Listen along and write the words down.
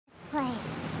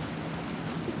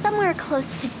somewhere close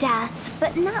to death,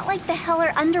 but not like the hell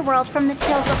or underworld from the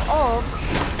tales of old.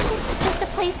 This is just a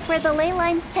place where the ley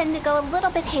lines tend to go a little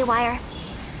bit haywire.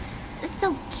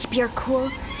 So keep your cool.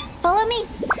 Follow me.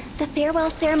 The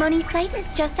farewell ceremony site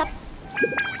is just up.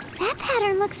 That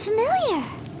pattern looks familiar.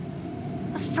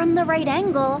 From the right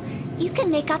angle, you can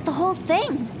make out the whole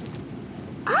thing.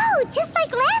 Oh, just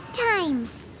like last time.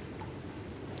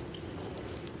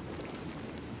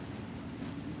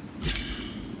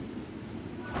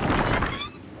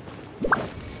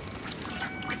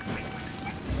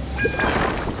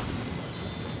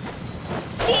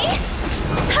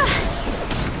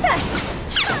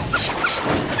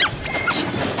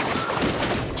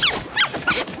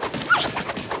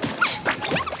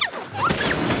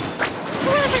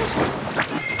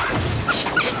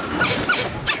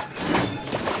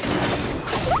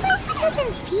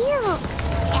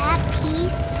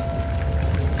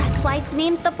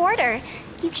 Named the border.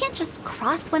 You can't just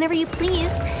cross whenever you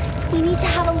please. We need to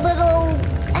have a little...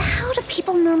 how do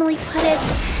people normally put it?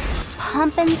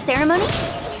 Pomp and ceremony?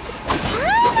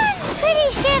 I'm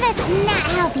pretty sure that's not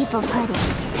how people put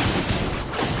it.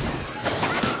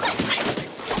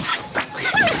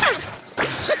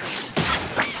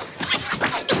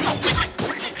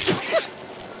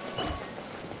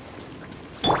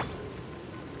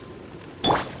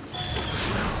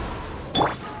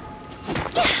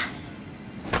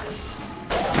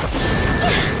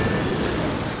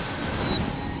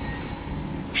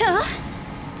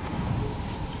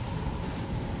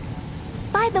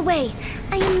 By the way,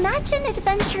 I imagine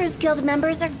Adventurers Guild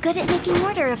members are good at making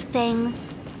order of things.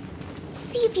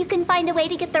 See if you can find a way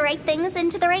to get the right things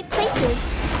into the right places.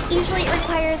 Usually it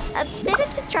requires a bit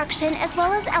of destruction as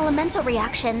well as elemental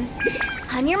reactions.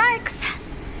 On your marks.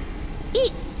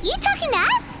 You talking to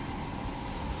us?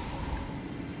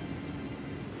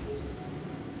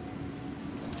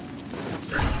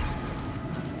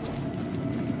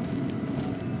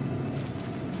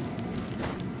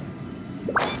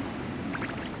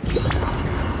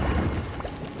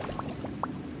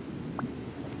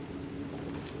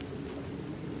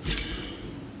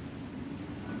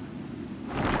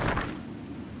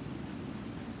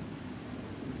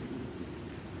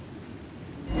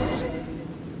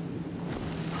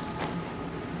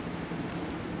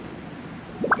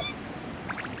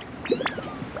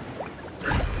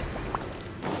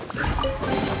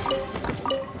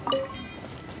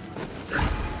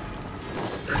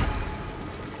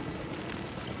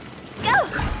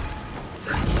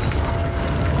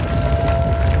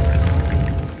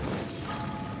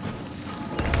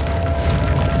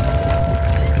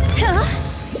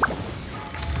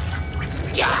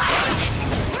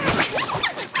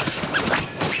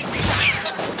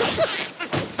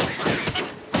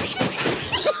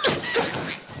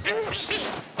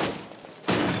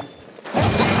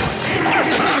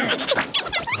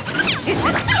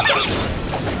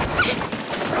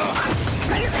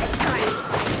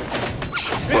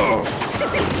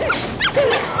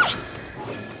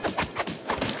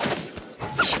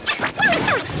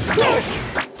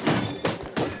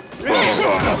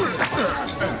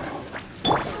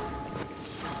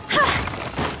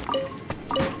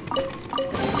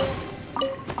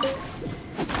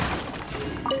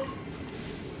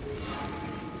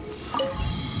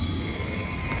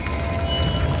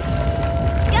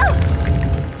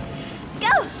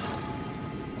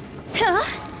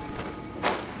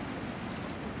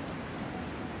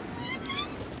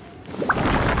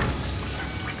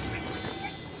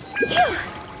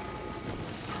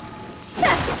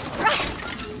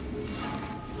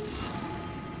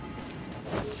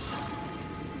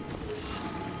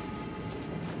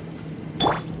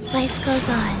 Life goes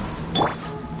on.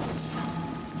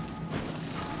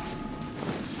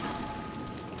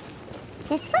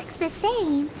 This looks the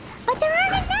same, but there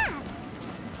aren't enough.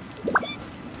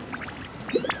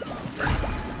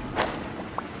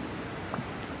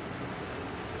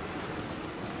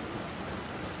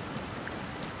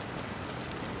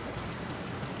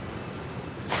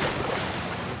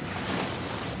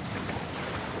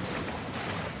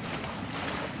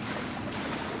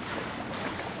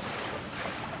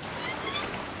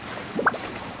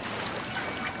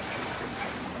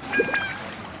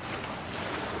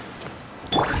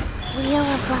 Wheel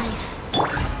of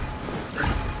life.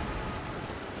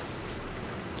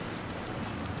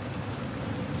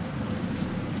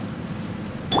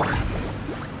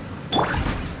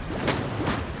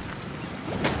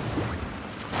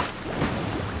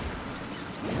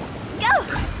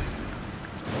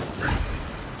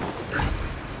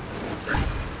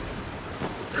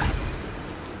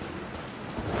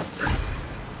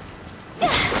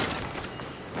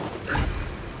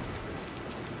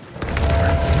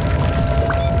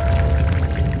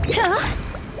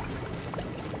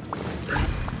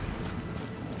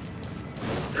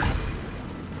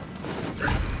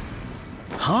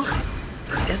 Huh?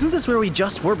 Isn't this where we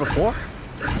just were before?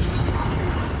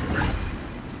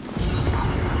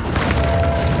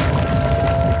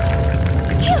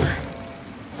 Phew!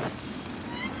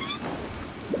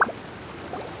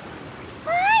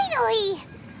 Finally!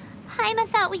 Paimon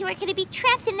thought we were gonna be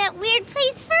trapped in that weird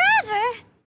place forever.